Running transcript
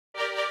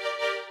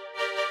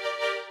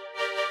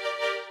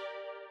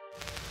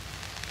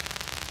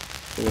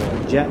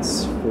little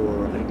jets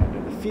for putting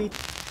under the feet.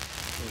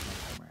 There's my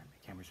camera. My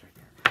camera's right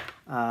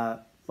there.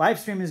 Live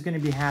stream is going to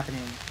be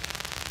happening.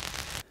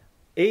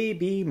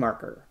 AB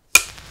marker.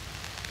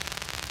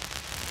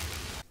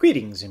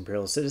 Greetings,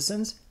 Imperial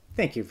citizens.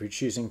 Thank you for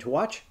choosing to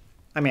watch.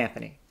 I'm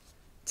Anthony.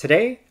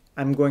 Today,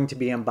 I'm going to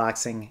be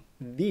unboxing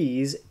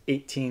these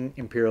 18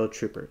 Imperial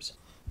Troopers.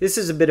 This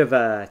is a bit of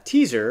a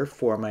teaser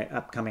for my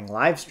upcoming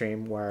live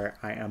stream where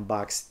I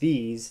unbox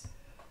these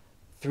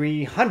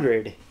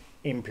 300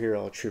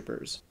 Imperial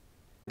Troopers.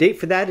 The date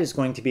for that is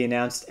going to be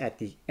announced at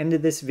the end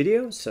of this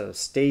video, so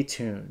stay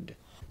tuned.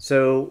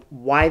 So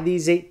why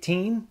these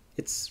 18?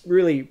 It's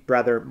really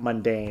rather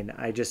mundane.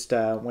 I just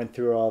went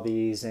through all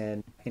these,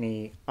 and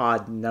any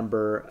odd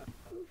number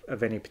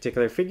of any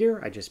particular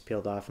figure, I just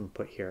peeled off and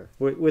put here.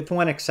 With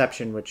one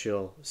exception, which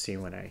you'll see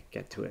when I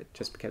get to it,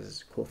 just because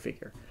it's a cool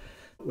figure.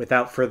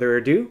 Without further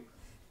ado,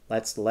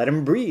 let's let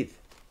him breathe.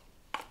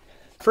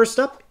 First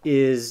up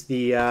is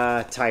the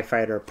TIE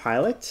Fighter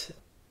pilot,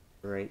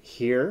 right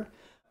here.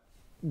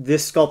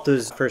 This sculpt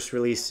was first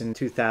released in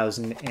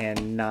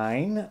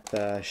 2009,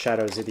 the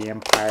Shadows of the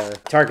Empire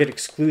Target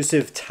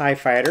exclusive TIE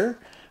Fighter.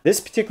 This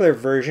particular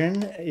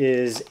version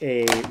is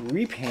a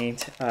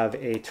repaint of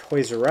a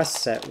Toys R Us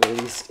set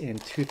released in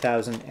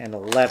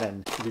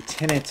 2011.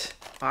 Lieutenant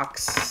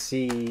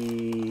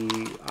Oxio,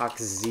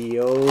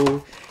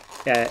 OXIXO.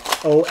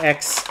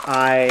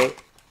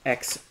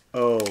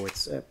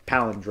 It's a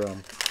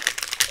palindrome.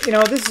 You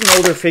know, this is an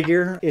older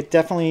figure. It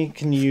definitely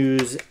can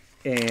use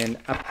an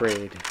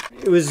upgrade.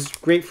 It was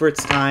great for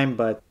its time,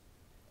 but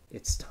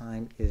its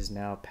time is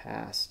now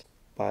past.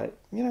 But,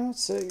 you know,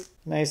 it's a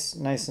nice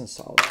and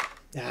solid.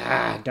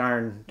 Ah,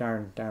 darn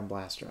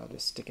blaster. I'll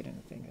just stick it in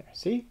the thing there.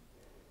 See?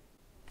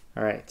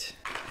 All right.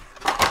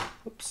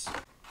 Oops.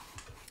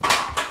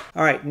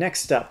 All right,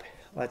 next up,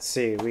 let's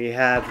see. We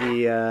have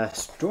the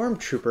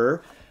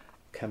Stormtrooper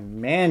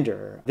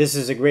Commander. This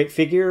is a great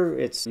figure.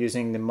 It's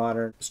using the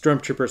modern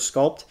Stormtrooper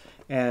sculpt,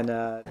 and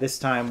this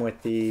time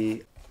with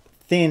the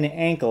thin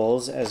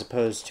ankles as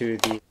opposed to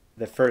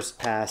the first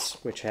pass,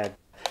 which had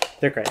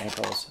thicker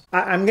ankles.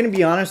 I'm going to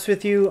be honest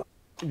with you.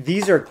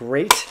 These are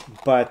great,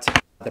 but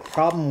the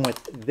problem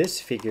with this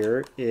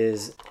figure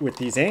is, with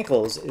these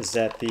ankles, is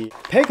that the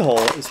peg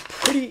hole is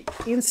pretty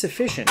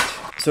insufficient.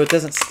 So it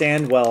doesn't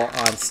stand well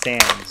on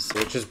stands,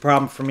 which is a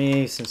problem for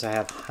me since I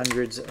have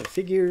hundreds of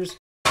figures.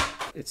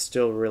 It's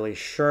still really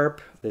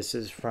sharp. This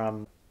is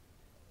from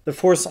the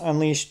Force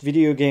Unleashed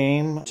video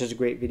game, which is a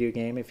great video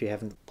game if you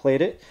haven't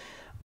played it.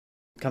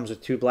 It comes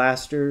with two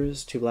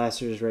blasters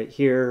right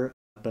here,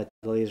 but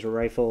the laser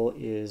rifle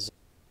is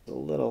a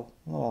little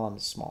on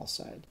the small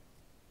side.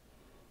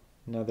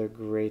 Another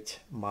great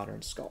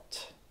modern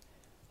sculpt.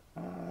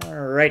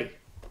 Alrighty.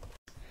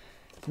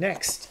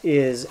 Next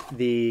is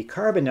the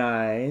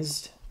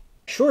carbonized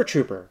Shore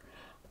Trooper.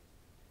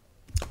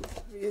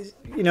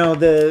 You know,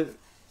 the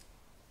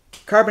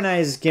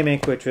carbonized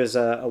gimmick, which was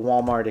a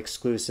Walmart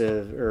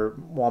exclusive or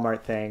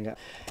Walmart thing,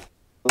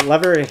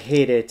 love it or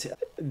hate it,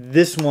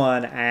 this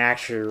one I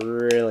actually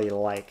really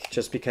like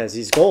just because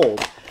he's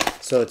gold.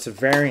 So it's a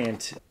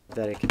variant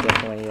that I could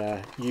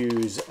definitely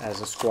use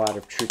as a squad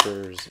of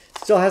troopers.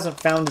 Still hasn't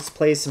found its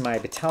place in my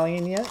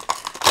battalion yet,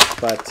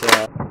 but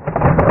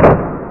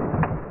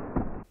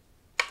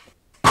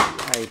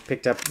I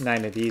picked up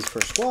 9 of these per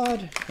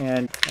squad,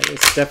 and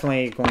it's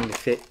definitely going to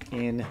fit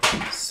in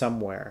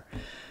somewhere.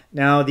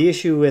 Now, the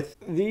issue with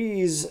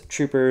these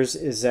troopers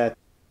is that,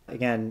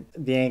 again,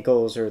 the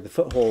ankles or the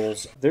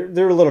footholes,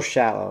 they're a little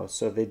shallow,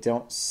 so they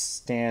don't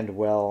stand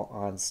well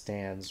on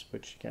stands,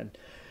 which, again,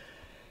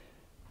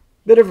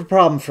 bit of a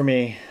problem for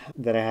me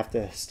that I have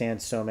to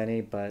stand so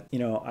many, but, you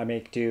know, I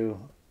make do.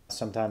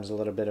 Sometimes a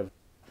little bit of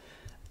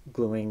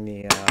gluing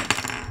the,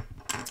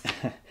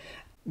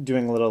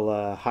 doing a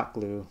little hot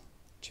glue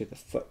to the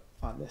foot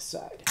on this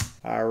side.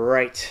 All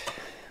right,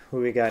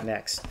 who we got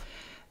next?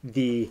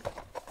 The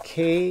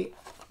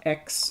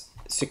KX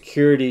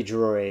Security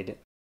Droid.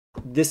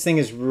 This thing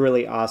is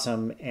really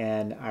awesome,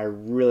 and I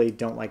really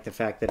don't like the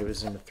fact that it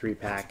was in a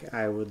 3-pack.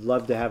 I would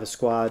love to have a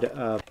squad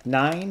of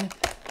 9,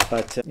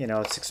 but you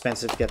know, it's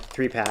expensive to get the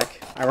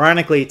 3-pack.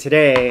 Ironically,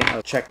 today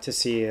I checked to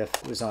see if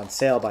it was on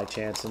sale by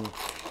chance, and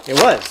it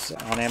was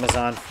on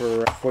Amazon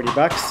for 40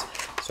 bucks.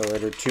 So I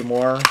ordered 2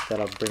 more.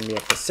 That'll bring me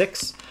up to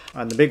 6.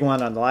 On the big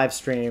one on the live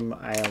stream,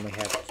 I only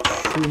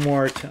have 2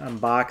 more to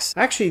unbox.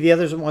 Actually, the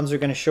other ones are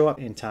going to show up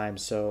in time,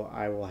 so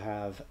I will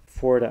have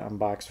 4 to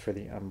unbox for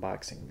the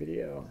unboxing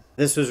video.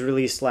 This was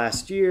released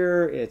last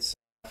year. It's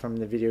from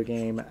the video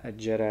game A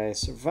Jedi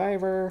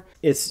Survivor.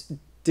 This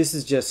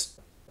is just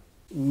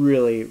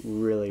really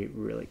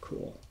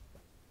cool.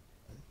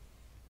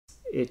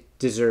 It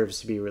deserves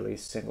to be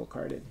released single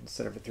carded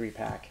instead of a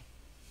 3-pack.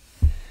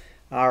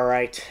 All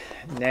right,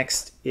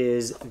 next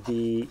is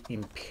the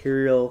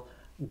Imperial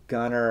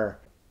Gunner.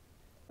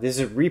 This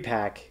is a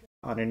repack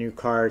on a new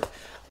card.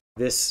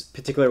 This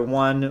particular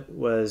one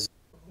was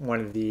one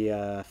of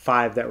the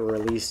 5 that were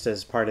released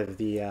as part of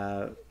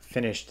the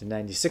finished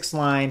 96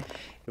 line.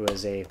 It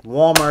was a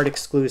Walmart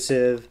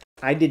exclusive.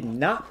 I did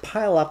not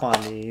pile up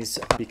on these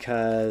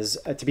because,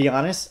 to be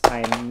honest, I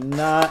am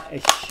not a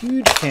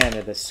huge fan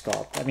of this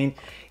sculpt. I mean,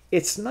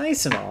 it's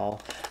nice and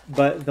all,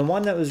 but the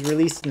one that was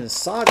released in the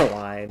Saga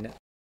line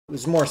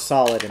was more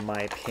solid in my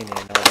opinion,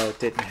 although it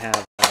didn't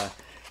have, it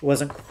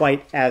wasn't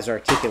quite as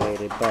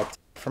articulated, but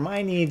for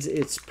my needs,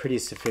 it's pretty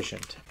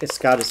sufficient. It's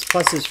got its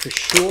pluses for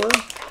sure.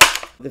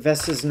 The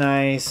vest is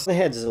nice. The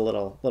head's a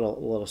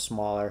little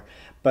smaller,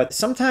 but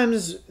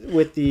sometimes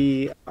with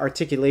the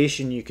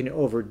articulation, you can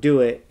overdo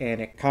it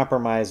and it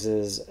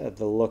compromises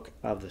the look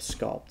of the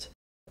sculpt.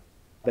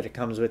 But it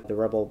comes with the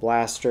Rebel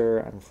Blaster.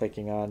 I'm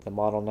flaking on the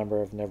model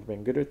number. I've never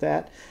been good with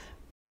that.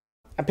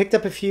 I picked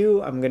up a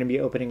few. I'm going to be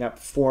opening up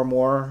 4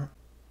 more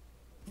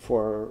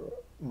for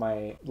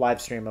my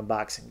live stream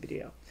unboxing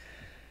video.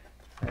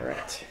 All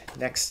right,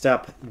 next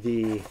up,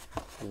 the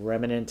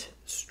Remnant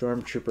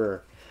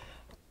Stormtrooper.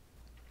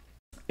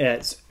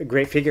 It's a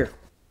great figure.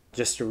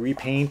 Just a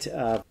repaint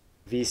of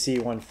VC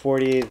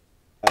 140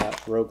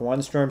 Rogue One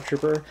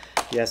Stormtrooper.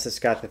 Yes, it's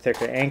got the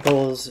thicker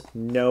ankles.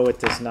 No, it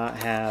does not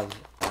have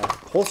a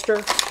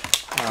holster,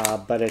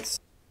 but it's,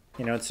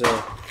 you know, it's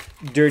a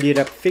dirtied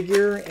up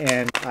figure,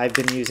 and I've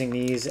been using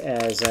these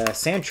as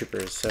sand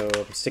troopers. So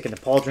I'm sticking the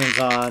pauldrons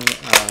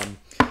on.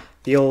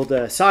 The old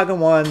Saga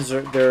ones,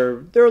 they're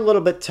a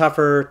little bit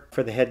tougher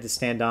for the head to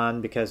stand on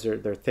because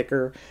they're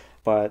thicker,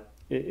 but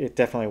it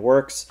definitely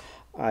works.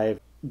 I've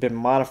been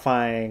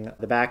modifying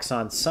the backs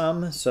on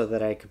some so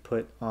that I could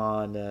put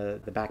on the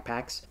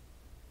backpacks,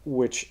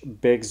 which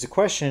begs the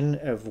question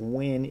of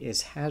when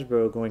is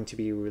Hasbro going to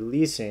be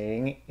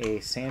releasing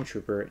a Sand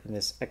Trooper in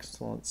this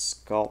excellent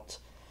sculpt.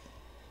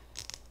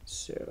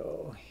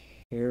 So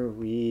here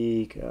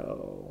we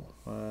go.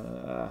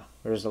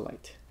 Where's the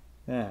light?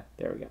 There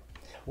we go.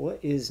 What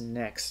is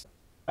next?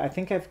 I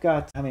think I've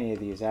got, how many of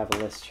these? I have a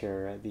list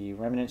here. The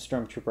Remnant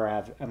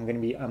Stormtrooper, I'm going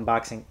to be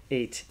unboxing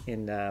 8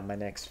 in my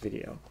next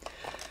video.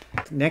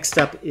 Next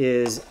up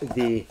is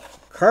the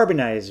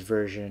carbonized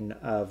version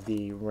of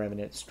the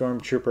Remnant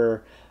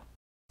Stormtrooper.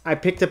 I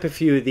picked up a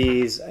few of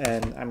these,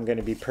 and I'm going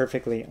to be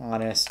perfectly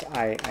honest,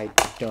 I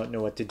don't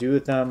know what to do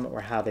with them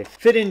or how they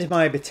fit into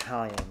my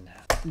battalion.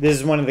 This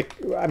is one of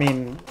the, I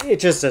mean, it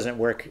just doesn't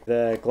work.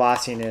 The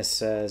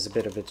glossiness is a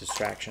bit of a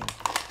distraction,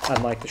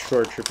 unlike the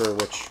Shore Trooper,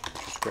 which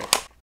is great.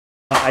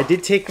 I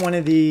did take one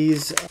of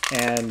these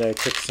and I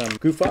took some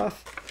goof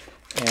off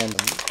and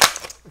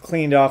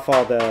cleaned off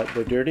all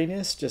the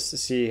dirtiness just to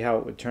see how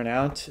it would turn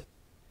out.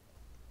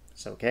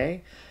 It's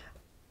okay.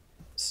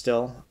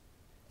 Still,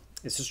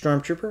 it's a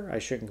Stormtrooper. I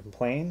shouldn't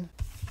complain.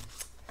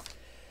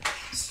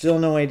 Still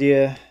no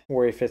idea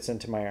where he fits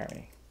into my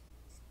army.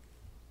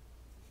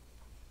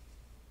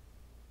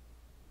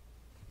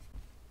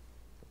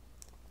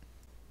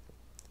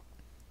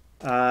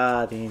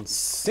 The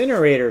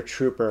Incinerator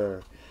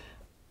Trooper.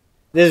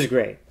 This is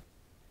great.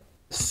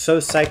 So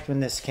psyched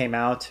when this came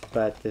out,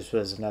 but this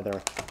was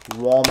another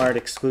Walmart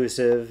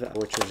exclusive,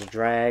 which was a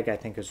drag. I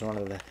think it was one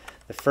of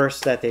the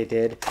first that they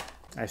did.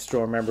 I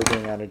still remember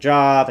being on a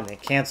job and they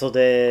canceled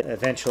it.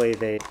 Eventually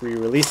they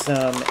re-released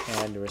them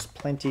and there was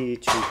plenty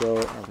to go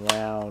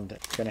around.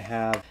 I'm going to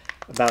have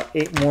about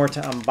 8 more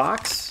to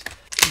unbox.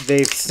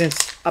 They've since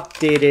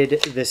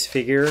updated this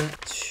figure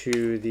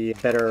to the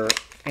better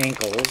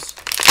ankles,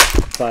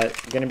 but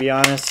I'm going to be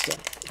honest,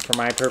 for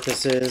my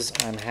purposes,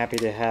 I'm happy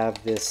to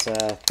have this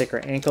thicker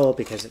ankle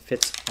because it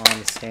fits on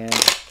the stand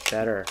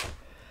better.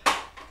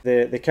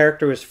 The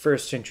character was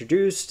first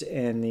introduced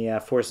in the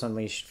Force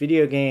Unleashed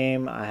video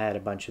game. I had a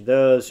bunch of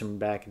those from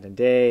back in the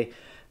day,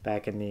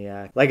 back in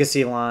the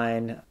Legacy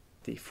line,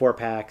 the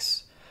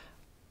 4-packs.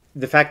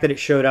 The fact that it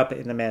showed up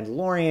in The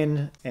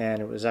Mandalorian and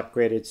it was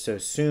upgraded so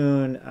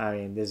soon, I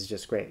mean, this is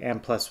just great.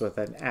 And plus with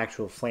an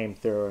actual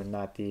flamethrower and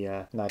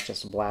not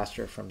just a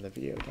blaster from the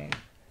video game.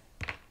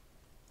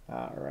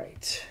 All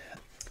right.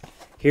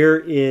 Here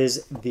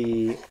is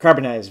the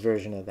carbonized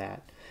version of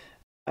that.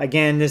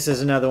 Again, this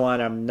is another one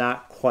I'm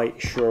not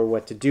quite sure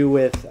what to do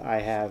with.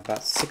 I have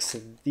about 6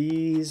 of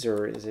these,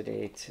 or is it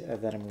 8,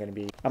 that I'm going to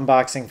be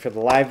unboxing for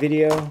the live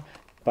video.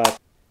 But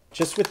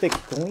just with the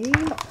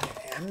gleam,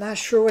 I'm not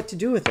sure what to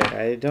do with it.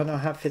 I don't know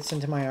how it fits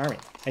into my army.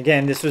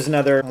 Again, this was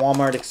another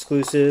Walmart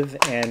exclusive,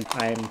 and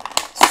I'm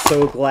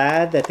so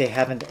glad that they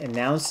haven't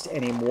announced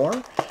any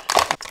more.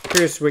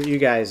 Curious what you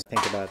guys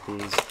think about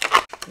these.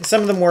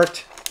 Some of them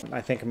worked. I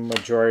think a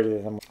majority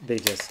of them, they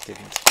just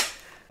didn't.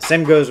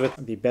 Same goes with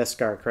the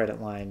Beskar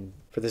credit line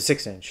for the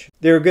 6-inch.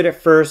 They were good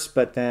at first,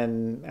 but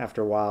then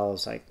after a while, I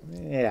was like,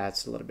 yeah,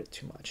 it's a little bit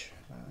too much.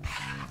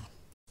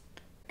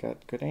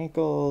 Got good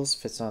ankles,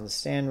 fits on the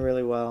stand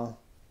really well.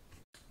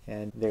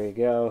 And there you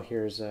go.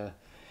 Here's a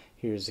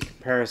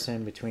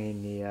comparison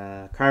between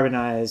the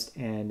carbonized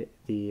and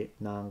the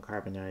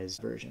non-carbonized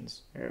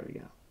versions. There we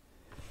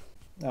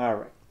go. All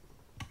right.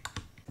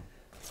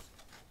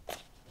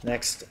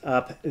 Next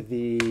up,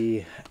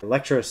 the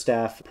Electro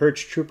Staff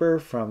Purge Trooper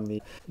from the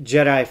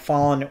Jedi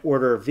Fallen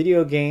Order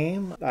video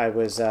game. I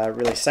was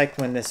really psyched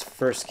when this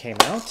first came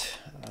out.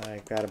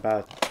 I got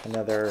about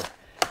another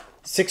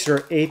 6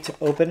 or 8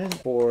 open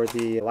for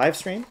the live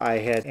stream. I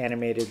had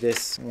animated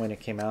this when it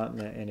came out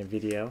in a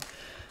video.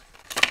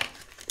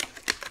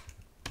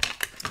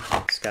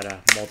 It's got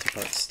a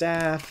multi-part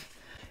staff.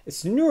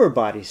 It's newer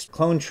body,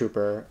 clone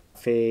trooper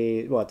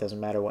phase. Well, it doesn't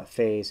matter what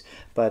phase,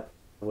 but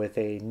with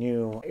a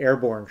new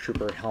airborne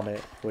trooper helmet,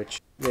 which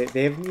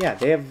they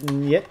have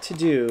yet to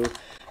do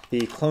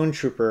the clone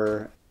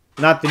trooper.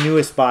 Not the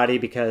newest body,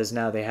 because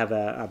now they have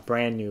a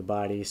brand new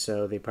body,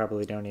 so they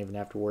probably don't even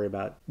have to worry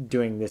about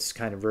doing this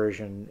kind of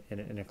version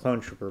in a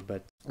clone trooper,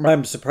 but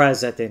I'm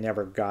surprised that they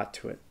never got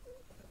to it.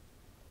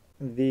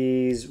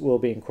 These will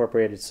be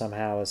incorporated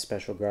somehow as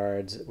special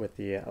guards with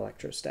the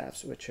electro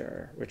staffs, which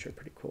are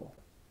pretty cool.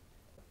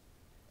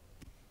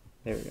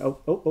 There we go.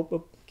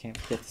 Oh, can't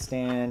forget the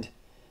stand.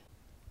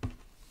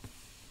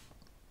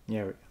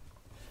 There we go.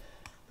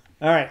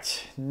 All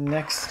right,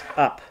 next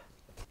up,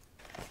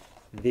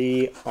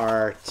 the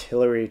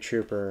Artillery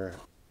Trooper.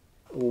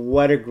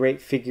 What a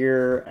great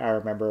figure. I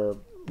remember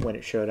when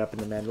it showed up in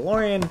The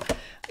Mandalorian.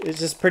 It's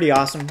just pretty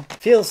awesome.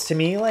 Feels to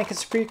me like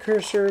it's a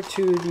precursor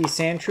to the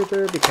Sand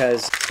Trooper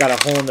because it's got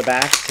a hole in the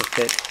back to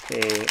fit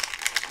a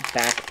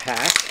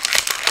backpack.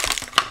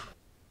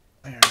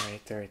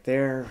 Right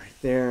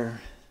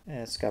there. And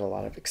it's got a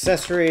lot of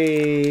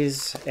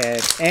accessories.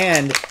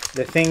 And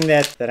the thing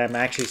that I'm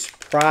actually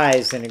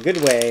surprised in a good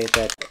way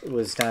that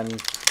was done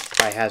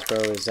by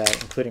Hasbro is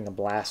including a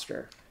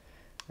blaster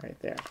right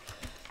there.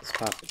 Let's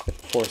pop the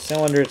 4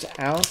 cylinders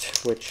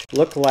out, which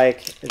look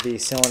like the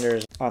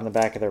cylinders on the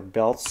back of their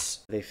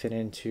belts. They fit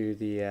into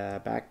the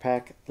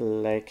backpack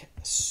like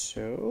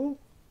so.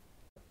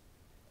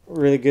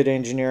 Really good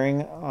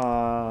engineering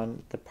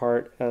on the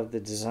part of the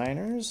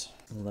designers.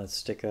 Let's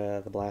stick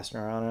the blaster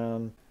on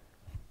them.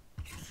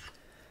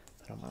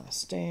 Put them on a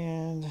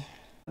stand.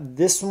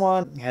 This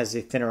one has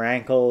a thinner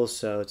ankle,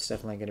 so it's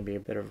definitely going to be a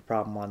bit of a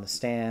problem on the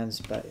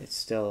stands, but it's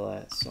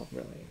still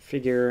really a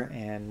figure.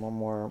 And one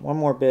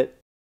more bit.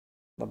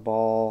 The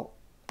ball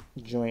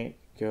joint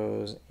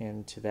goes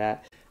into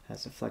that.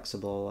 Has a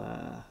flexible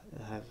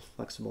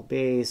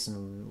base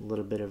and a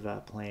little bit of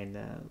a plain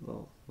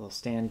little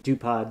stand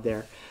dupod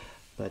there,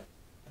 but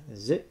this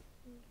is it.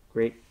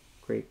 Great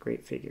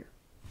figure.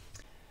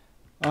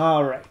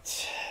 All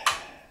right.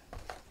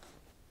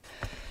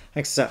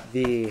 Next up,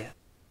 the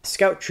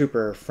Scout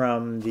Trooper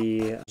from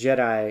the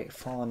Jedi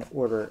Fallen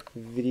Order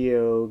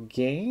video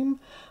game.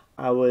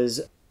 I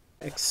was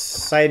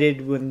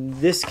excited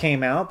when this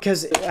came out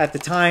because at the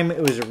time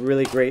it was a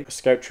really great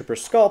Scout Trooper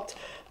sculpt,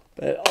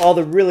 but all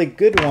the really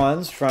good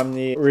ones from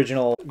the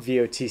original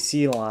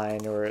VOTC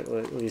line, or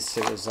at least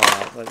it was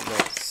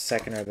the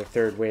second or the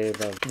third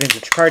wave of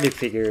vintage carded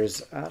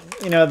figures,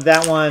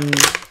 that one,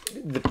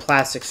 the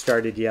plastic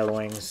started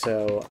yellowing,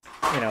 so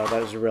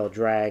that was a real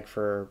drag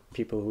for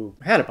people who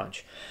had a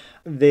bunch.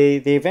 They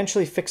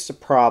eventually fixed the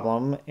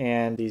problem,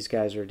 and these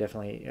guys are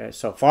definitely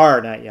so far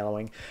not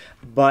yellowing,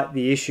 but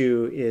the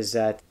issue is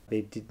that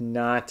they did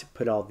not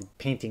put all the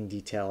painting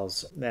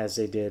details as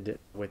they did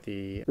with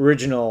the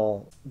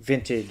original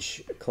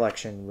vintage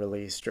collection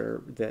released,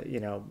 or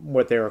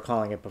what they were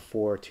calling it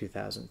before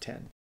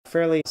 2010.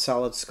 Fairly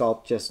solid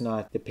sculpt, just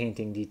not the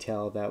painting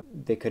detail that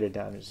they could have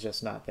done. It's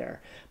just not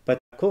there, but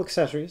cool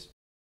accessories.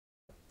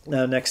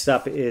 Now next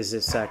up is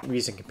this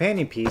recent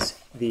companion piece,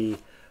 the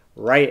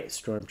Riot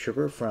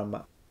Stormtrooper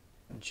from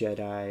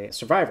Jedi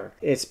Survivor.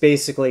 It's the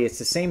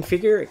same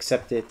figure,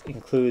 except it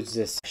includes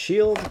this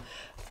shield.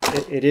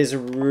 It is a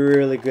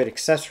really good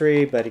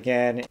accessory, but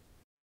again,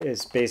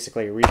 it's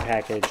basically a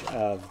repackage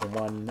of the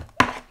one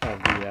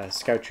of the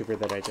Scout Trooper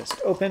that I just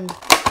opened.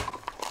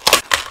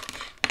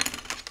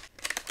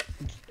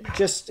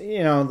 Just,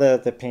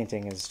 the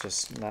painting is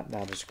just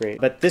not as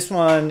great. But this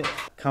one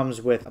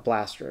comes with a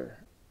blaster.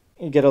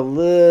 You get a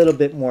little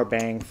bit more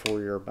bang for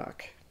your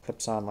buck.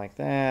 Clips on like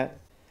that.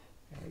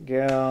 There we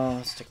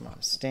go. Stick them on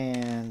a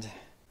stand.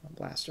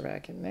 Blaster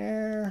back in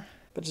there.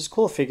 But just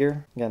cool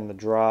figure. Again, the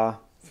draw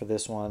for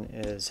this one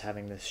is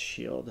having this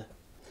shield.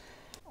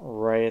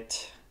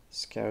 Riot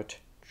Scout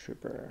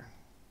Trooper.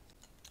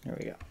 There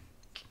we go.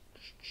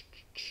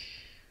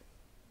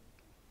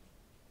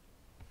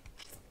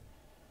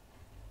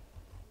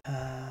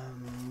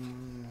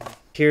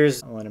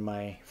 Here's one of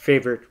my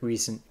favorite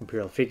recent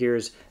Imperial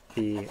figures,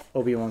 the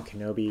Obi-Wan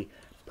Kenobi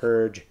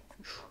Purge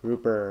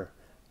Trooper.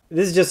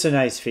 This is just a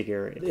nice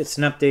figure. It's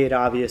an update,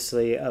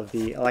 obviously, of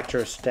the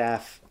Electro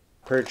Staff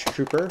Purge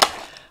Trooper.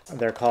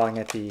 They're calling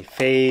it the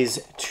Phase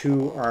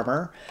 2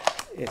 armor.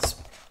 It's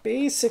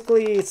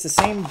the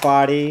same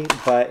body,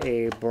 but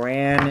a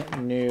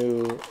brand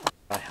new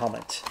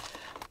helmet.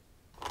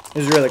 It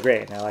was really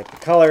great, and I like the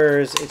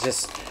colors. It's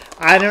just,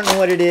 I don't know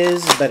what it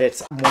is, but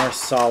it's more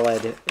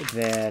solid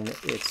than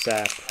its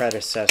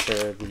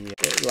predecessor, the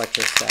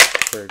Electro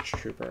Staff Purge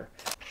Trooper.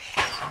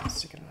 So I'll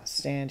stick it on a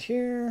stand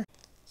here.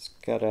 It's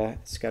got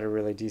a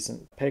really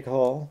decent peg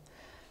hole.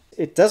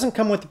 It doesn't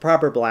come with the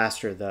proper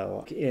blaster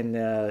though. In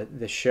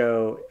the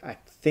show, I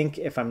think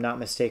if I'm not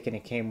mistaken,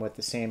 it came with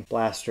the same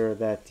blaster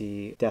that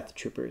the Death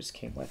Troopers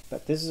came with.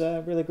 But this is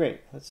really great.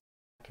 Let's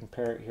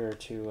compare it here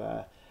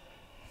to.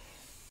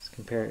 Let's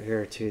Compare it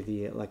here to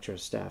the Electro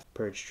Staff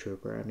Purge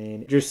Trooper. I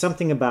mean, there's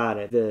something about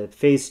it. The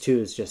Phase 2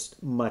 is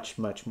just much,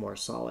 much more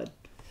solid.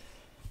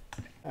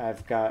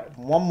 I've got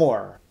one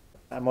more.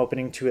 I'm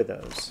opening 2 of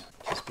those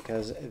just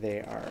because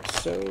they are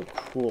so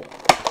cool.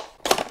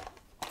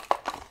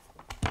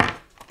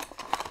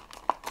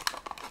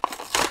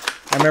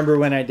 I remember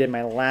when I did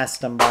my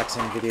last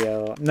unboxing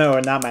video, no,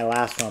 not my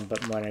last one,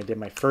 but when I did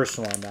my first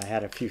one, I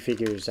had a few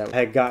figures that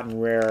had gotten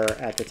rare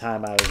at the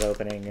time I was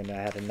opening, and I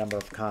had a number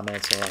of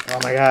comments like, oh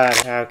my god,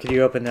 how could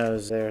you open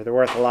those? They're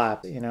worth a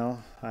lot. You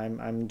know,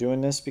 I'm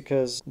doing this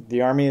because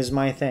the Army is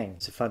my thing.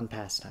 It's a fun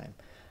pastime.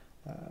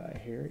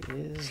 Here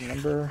is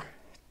number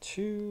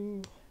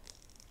 2.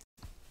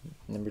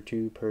 Number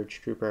 2 Purge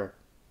Trooper.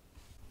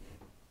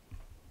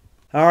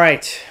 All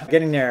right,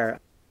 getting there.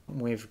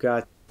 We've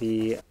got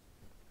the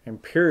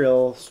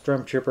Imperial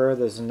Stormtrooper.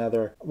 There's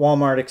another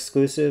Walmart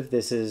exclusive.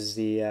 This is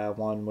the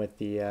one with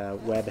the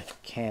web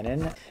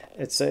cannon.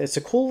 It's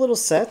a cool little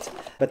set,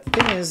 but the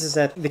thing is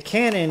that the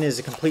cannon is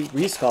a complete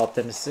resculpt,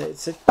 and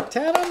it's a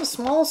tad on the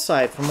small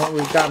side from what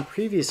we've gotten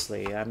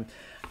previously. I'm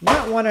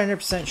not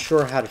 100%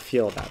 sure how to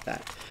feel about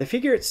that. The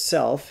figure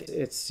itself,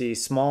 it's the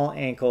small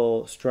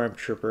ankle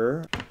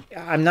Stormtrooper.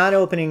 I'm not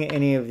opening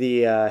any of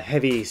the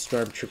heavy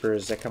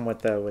Stormtroopers that come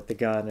with the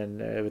gun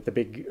and with the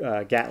big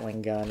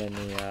Gatling gun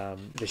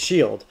and the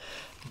shield,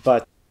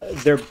 but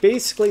they're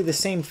basically the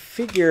same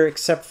figure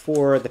except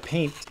for the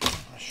paint.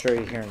 I'll show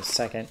you here in a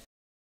second.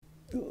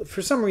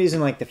 For some reason,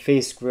 like the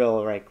face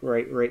grill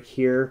right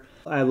here,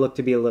 I look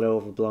to be a little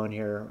overblown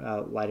here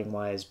lighting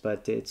wise,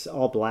 but it's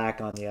all black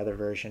on the other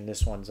version.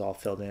 This one's all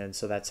filled in,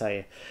 so that's how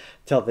you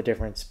tell the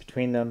difference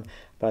between them.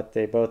 But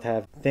they both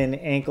have thin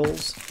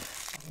ankles,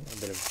 a little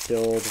bit of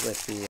build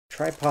with the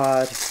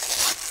tripod.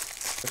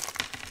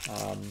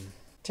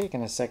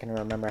 Taking a second to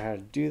remember how to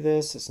do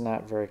this. It's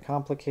not very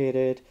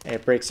complicated.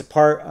 It breaks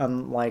apart,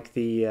 unlike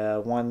the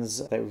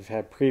ones that we've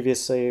had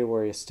previously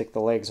where you stick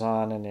the legs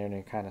on and then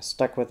you're kind of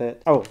stuck with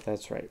it. Oh,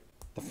 that's right.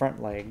 The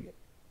front leg,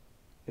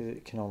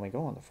 it can only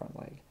go on the front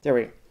leg. There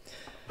we go.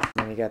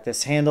 Then you got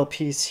this handle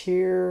piece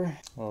here.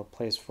 A little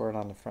place for it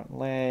on the front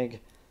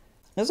leg.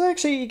 There's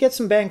actually, you get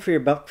some bang for your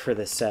buck for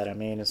this set. I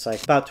mean, it's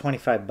like about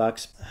 25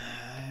 bucks.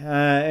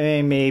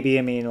 I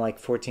mean, like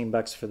 14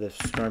 bucks for the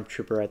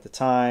Stormtrooper at the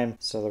time.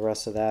 So the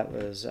rest of that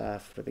was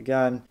for the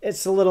gun.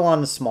 It's a little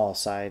on the small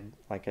side,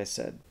 like I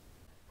said.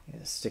 You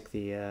stick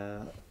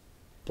the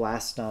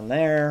blast on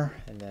there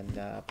and then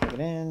plug it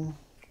in.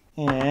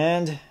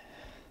 And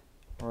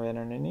right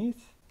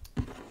underneath.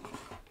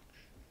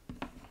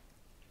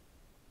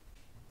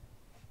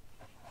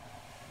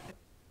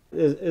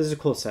 This is a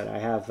cool set. I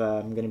have,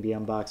 I'm going to be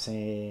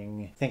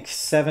unboxing, I think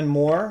 7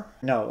 more.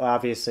 No,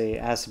 obviously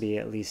it has to be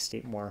at least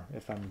 8 more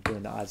if I'm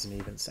doing the odds and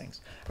evens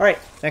things. All right,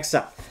 next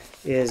up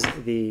is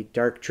the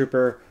Dark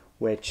Trooper,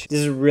 which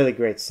this is a really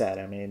great set.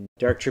 I mean,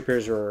 Dark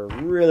Troopers were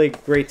really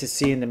great to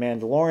see in The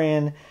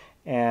Mandalorian.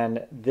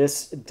 And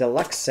this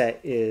deluxe set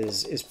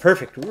is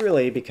perfect,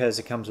 really, because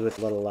it comes with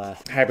a little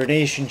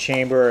hibernation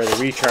chamber or the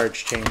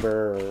recharge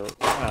chamber or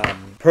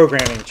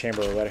programming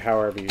chamber or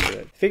however you do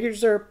it.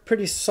 Figures are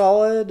pretty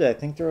solid. I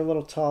think they're a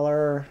little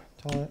taller.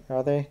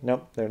 Are they?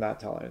 Nope, they're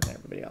not taller than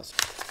everybody else.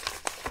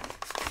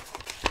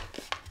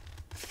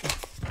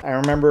 I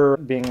remember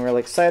being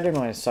really excited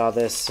when I saw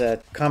this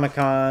at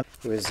Comic-Con.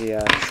 It was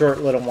the short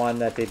little one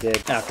that they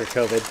did after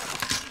COVID.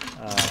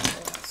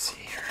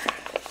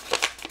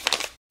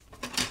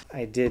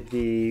 I did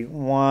the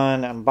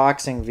one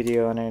unboxing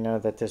video, and I know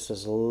that this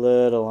was a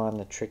little on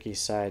the tricky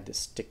side to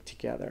stick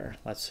together.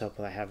 Let's hope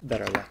I have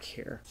better luck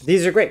here.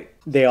 These are great.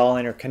 They all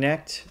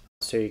interconnect,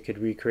 so you could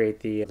recreate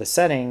the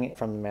setting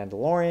from The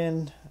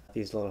Mandalorian.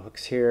 These little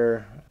hooks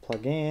here,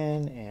 plug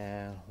in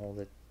and hold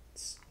it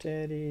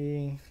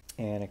steady.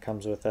 And it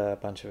comes with a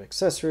bunch of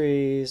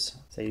accessories.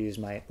 So I use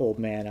my old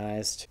man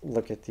eyes to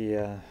look at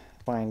the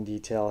fine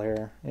detail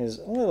here. It is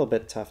a little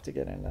bit tough to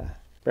get into.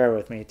 Bear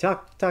with me.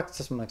 Talk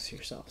to amongst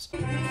yourselves.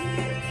 Man,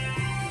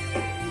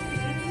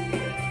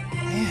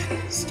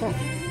 it's tough.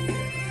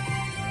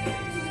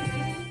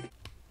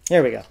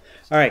 There we go.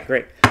 All right,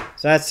 great.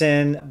 So that's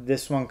in.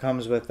 This one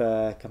comes with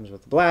a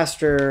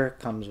blaster,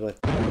 comes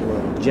with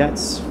little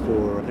jets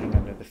for putting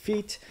under the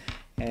feet,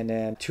 and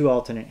then 2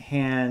 alternate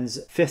hands,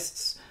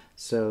 fists,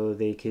 so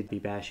they could be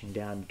bashing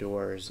down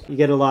doors. You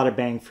get a lot of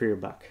bang for your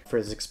buck. For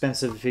as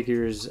expensive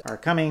figures are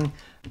coming,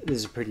 this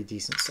is a pretty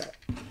decent set.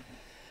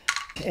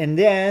 And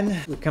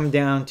then we come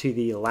down to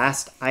the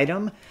last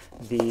item,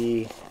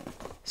 the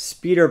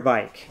speeder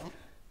bike.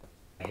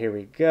 Here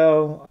we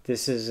go.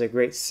 This is a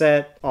great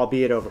set,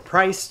 albeit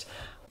overpriced.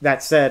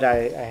 That said,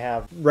 I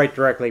have right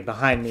directly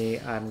behind me,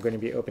 I'm going to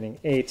be opening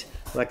 8.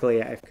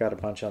 Luckily, I've got a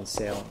bunch on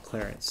sale and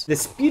clearance. The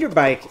speeder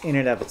bike in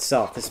and of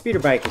itself, the speeder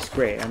bike is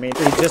great. I mean,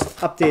 they just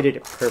updated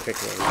it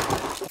perfectly.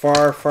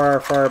 Far, far,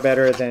 far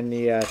better than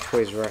the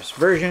Toys R Us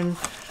version.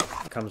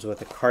 It comes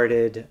with a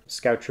carded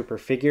Scout Trooper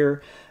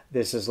figure.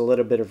 This is a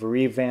little bit of a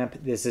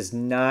revamp. This is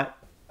not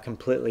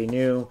completely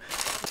new,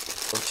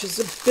 which is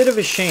a bit of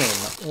a shame.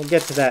 We'll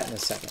get to that in a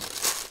second.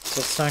 So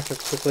let's talk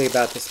quickly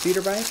about the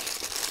speeder bike.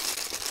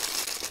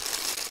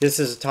 This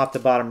is a top to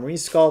bottom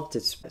resculpt.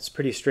 It's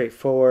pretty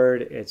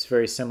straightforward. It's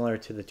very similar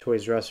to the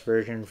Toys R Us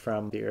version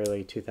from the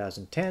early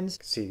 2010s. You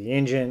can see the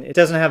engine. It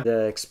doesn't have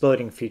the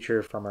exploding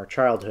feature from our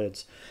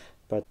childhoods,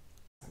 but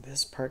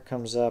this part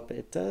comes up.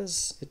 It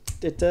does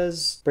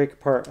break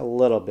apart a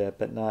little bit,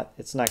 but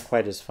it's not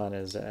quite as fun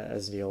as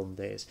the olden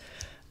days.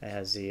 It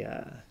has the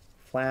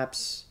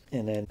flaps,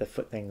 and then the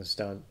foot things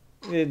don't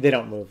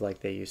move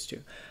like they used to.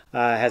 It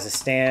has a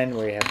stand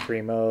where you have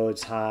 3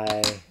 modes: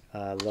 high,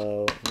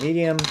 low,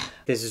 medium.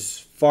 This is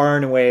far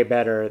and away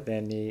better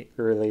than the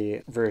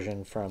early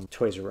version from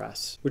Toys R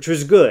Us, which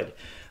was good,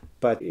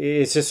 but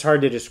it's just hard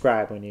to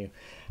describe when you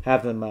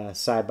have them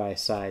side by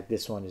side.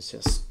 This one's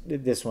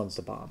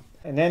the bomb.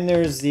 And then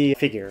there's the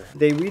figure.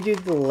 They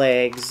redid the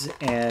legs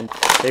and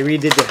they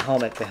redid the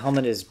helmet. The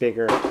helmet is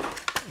bigger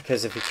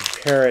because if you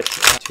compare it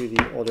to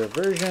the older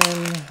version,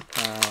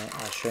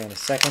 I'll show you in a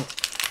second.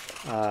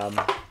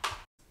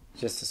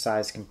 Just a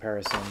size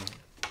comparison.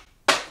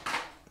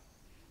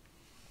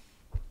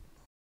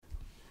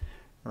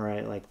 All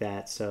right, like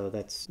that. So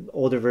that's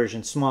older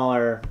version,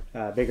 smaller,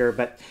 bigger.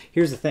 But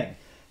here's the thing.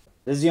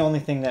 This is the only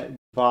thing that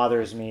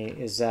bothers me,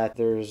 is that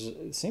there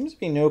seems to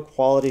be no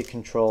quality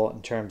control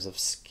in terms of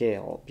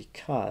scale,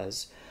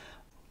 because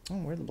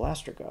where'd the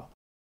blaster go?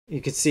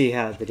 You could see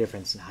how the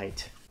difference in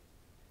height.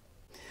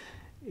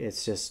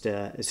 It's just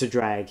it's a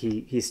drag.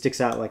 He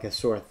sticks out like a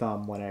sore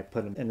thumb when I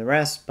put him in the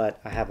rest,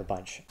 but I have a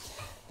bunch.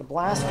 The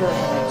blaster,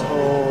 I'm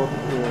told,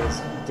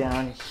 is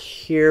down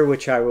here,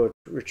 which I will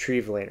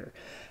retrieve later.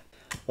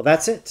 Well,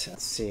 that's it.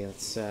 Let's see.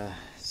 Let's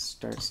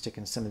start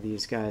sticking some of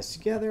these guys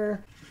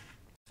together.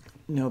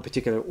 No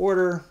particular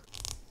order.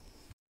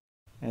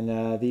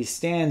 And these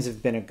stands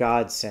have been a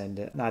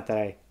godsend. Not that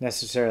I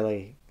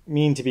necessarily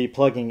mean to be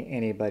plugging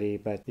anybody,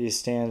 but these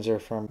stands are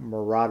from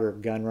Marauder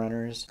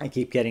Gunrunners. I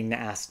keep getting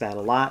asked that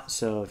a lot,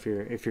 so if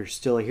you're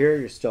still here,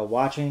 you're still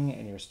watching,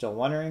 and you're still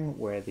wondering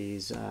where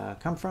these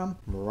come from,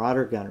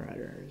 Marauder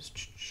Gunrunners.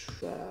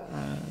 So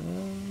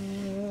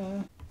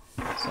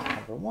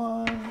number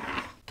 1.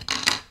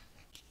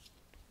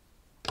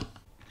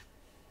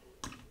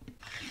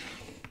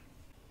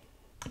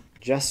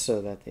 Just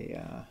so that they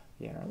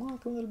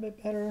interlock a little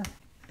bit better.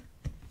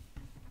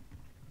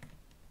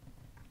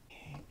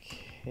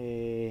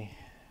 Okay.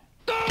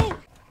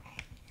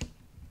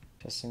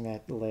 Adjusting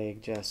that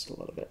leg just a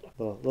little bit.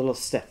 A little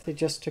stiff. They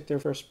just took their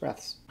first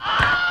breaths.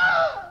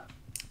 Ah!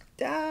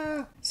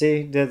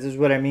 See, this is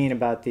what I mean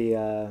about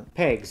the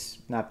pegs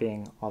not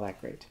being all that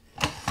great.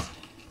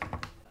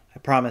 I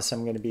promise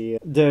I'm going to be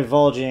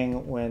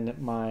divulging when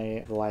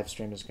the live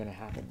stream is going to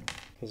happen,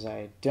 because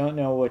I don't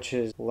know which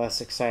is less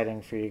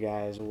exciting for you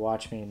guys.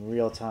 Watch me in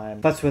real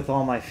time, futz with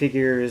all my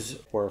figures,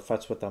 or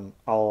futz with them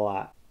a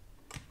lot.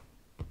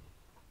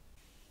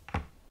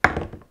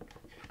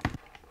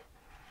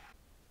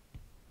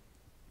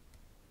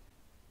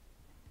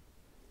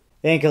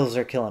 The ankles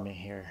are killing me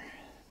here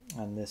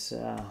on this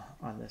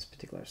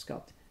particular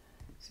sculpt.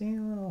 See,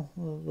 a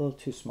little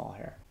too small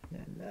here.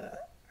 And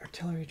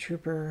artillery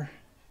trooper,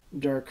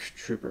 dark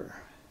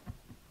trooper.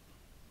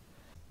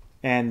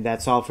 And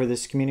that's all for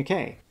this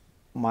communique.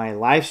 My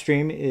live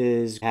stream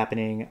is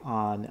happening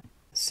on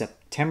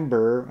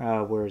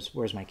September.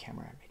 Where's my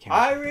camera?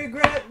 I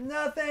regret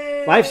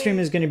nothing. Live stream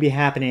is going to be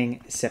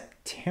happening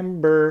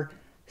September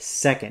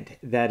 2nd.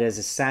 That is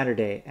a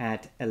Saturday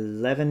at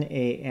 11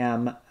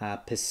 a.m.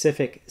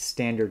 Pacific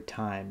Standard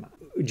Time.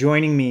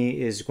 Joining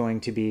me is going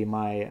to be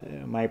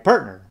my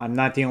partner. I'm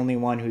not the only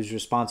one who's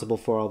responsible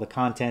for all the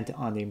content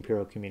on the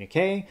Imperial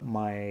communique.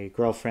 My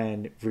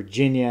girlfriend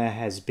Virginia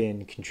has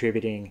been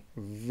contributing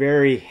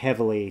very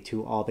heavily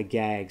to all the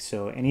gags,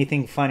 so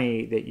anything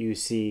funny that you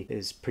see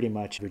is pretty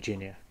much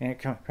Virginia. And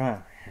come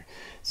on,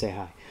 say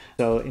hi.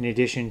 So in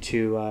addition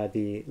to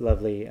the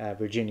lovely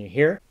Virginia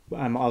here,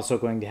 I'm also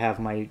going to have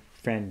my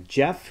friend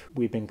Jeff.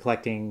 We've been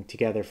collecting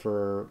together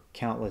for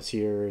countless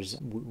years.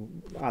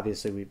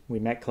 Obviously, we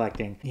met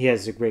collecting. He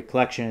has a great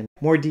collection.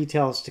 More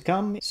details to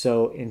come.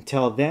 So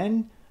until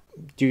then,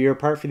 do your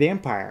part for the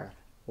Empire.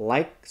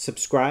 Like,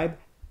 subscribe,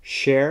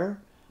 share.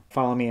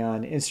 Follow me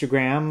on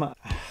Instagram.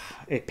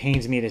 It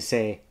pains me to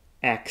say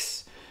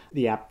X,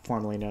 the app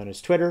formerly known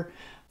as Twitter.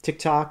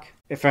 TikTok.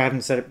 If I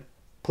haven't said it,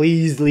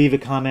 please leave a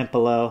comment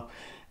below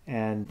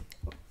and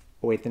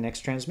await the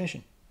next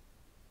transmission.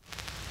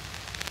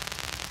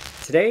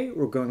 Today,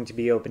 we're going to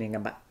be opening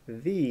up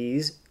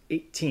these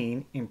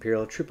 18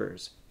 Imperial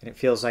Troopers. And it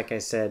feels like I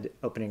said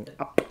opening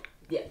up.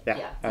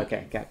 Yeah.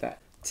 Okay, got that.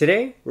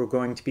 Today, we're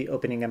going to be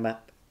opening them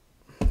up.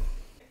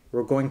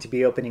 We're going to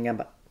be opening them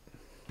up.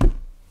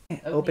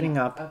 Opening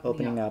up.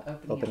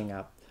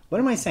 What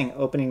am I saying?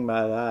 Opening.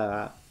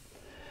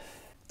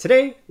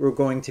 Today, we're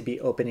going to be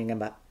opening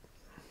them up.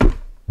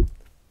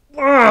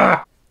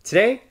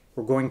 Today,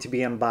 we're going to be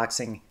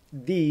unboxing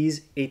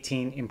these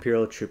 18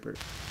 Imperial Troopers.